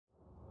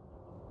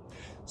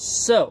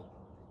So,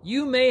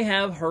 you may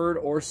have heard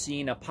or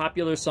seen a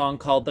popular song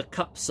called the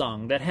Cup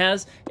Song that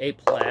has a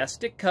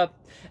plastic cup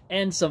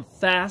and some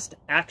fast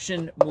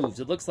action moves.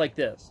 It looks like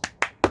this.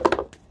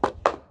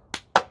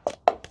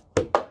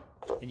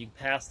 And you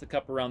pass the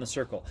cup around the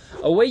circle.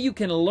 A way you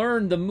can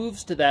learn the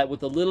moves to that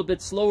with a little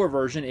bit slower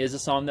version is a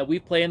song that we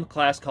play in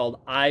class called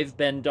I've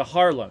Been to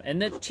Haarlem.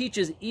 And that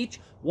teaches each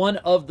one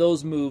of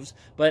those moves,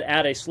 but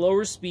at a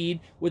slower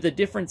speed with a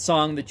different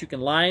song that you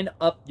can line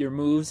up your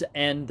moves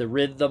and the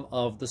rhythm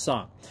of the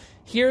song.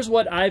 Here's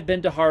what I've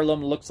Been to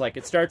Haarlem looks like.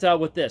 It starts out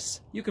with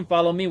this. You can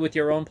follow me with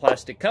your own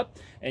plastic cup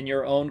and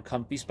your own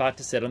comfy spot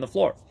to sit on the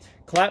floor.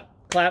 Clap,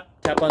 clap,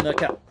 tap on the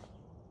cup.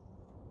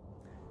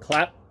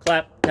 Clap,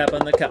 clap, tap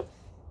on the cup.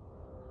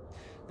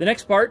 The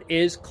next part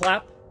is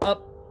clap,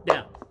 up,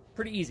 down.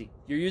 Pretty easy.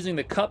 You're using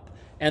the cup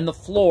and the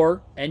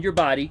floor and your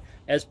body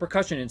as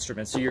percussion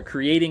instruments. So you're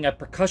creating a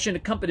percussion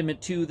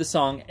accompaniment to the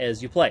song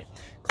as you play.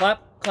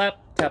 Clap, clap,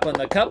 tap on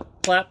the cup,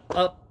 clap,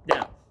 up,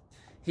 down.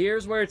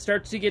 Here's where it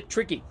starts to get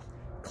tricky.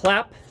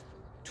 Clap,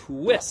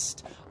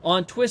 twist.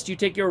 On twist, you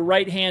take your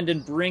right hand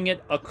and bring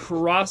it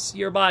across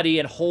your body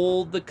and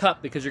hold the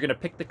cup because you're going to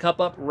pick the cup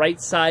up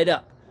right side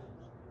up.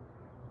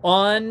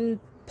 On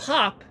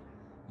pop,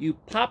 you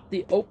pop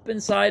the open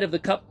side of the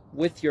cup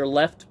with your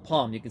left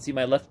palm. You can see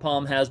my left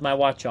palm has my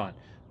watch on.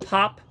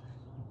 Pop,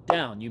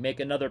 down. You make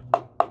another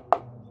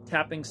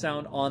tapping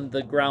sound on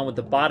the ground with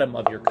the bottom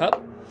of your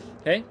cup.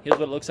 Okay, here's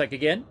what it looks like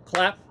again.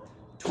 Clap,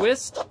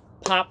 twist,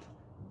 pop,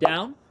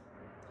 down.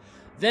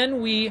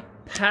 Then we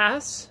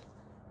pass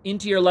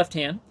into your left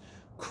hand.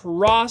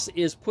 Cross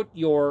is put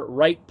your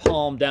right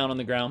palm down on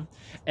the ground.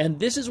 And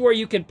this is where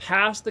you can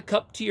pass the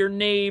cup to your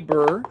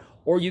neighbor,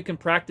 or you can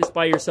practice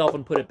by yourself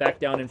and put it back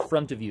down in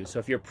front of you. So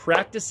if you're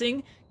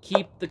practicing,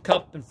 keep the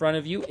cup in front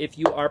of you. If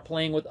you are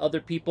playing with other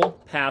people,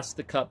 pass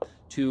the cup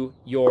to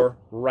your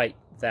right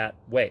that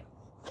way.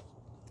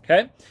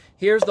 Okay?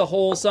 Here's the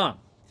whole song.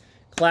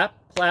 Clap,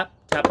 clap,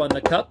 tap on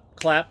the cup,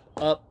 clap,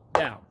 up,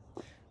 down.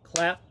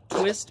 Clap,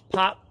 twist,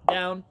 pop,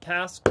 down,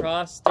 pass,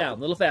 cross, down.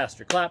 A little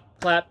faster. Clap,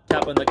 clap,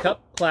 tap on the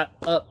cup, clap,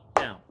 up,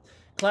 down.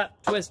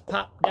 Clap, twist,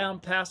 pop, down,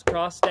 pass,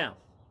 cross, down.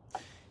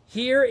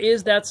 Here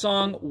is that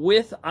song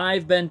with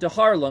I've Been to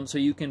Haarlem, so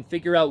you can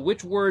figure out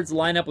which words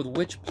line up with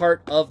which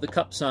part of the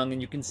cup song, and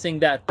you can sing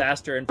that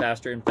faster and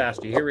faster and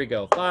faster. Here we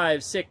go.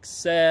 5, 6,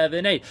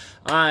 7, 8.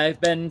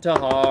 I've been to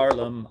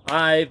Haarlem.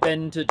 I've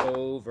been to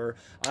Dover.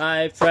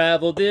 I've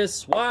traveled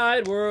this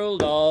wide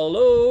world all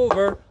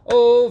over,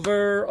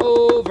 over,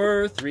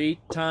 over, 3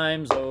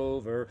 times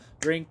over.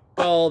 Drink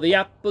all the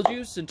apple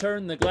juice and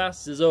turn the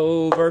glasses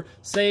over.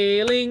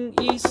 Sailing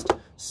east,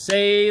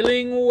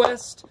 sailing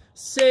west,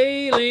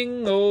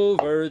 sailing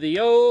over the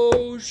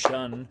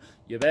ocean.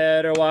 You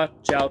better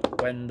watch out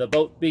when the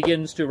boat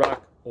begins to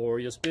rock, or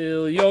you'll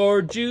spill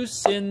your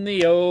juice in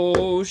the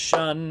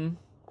ocean.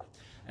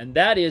 And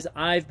that is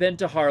I've Been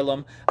to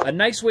Haarlem, a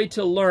nice way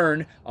to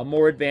learn a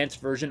more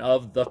advanced version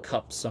of the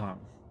cup song.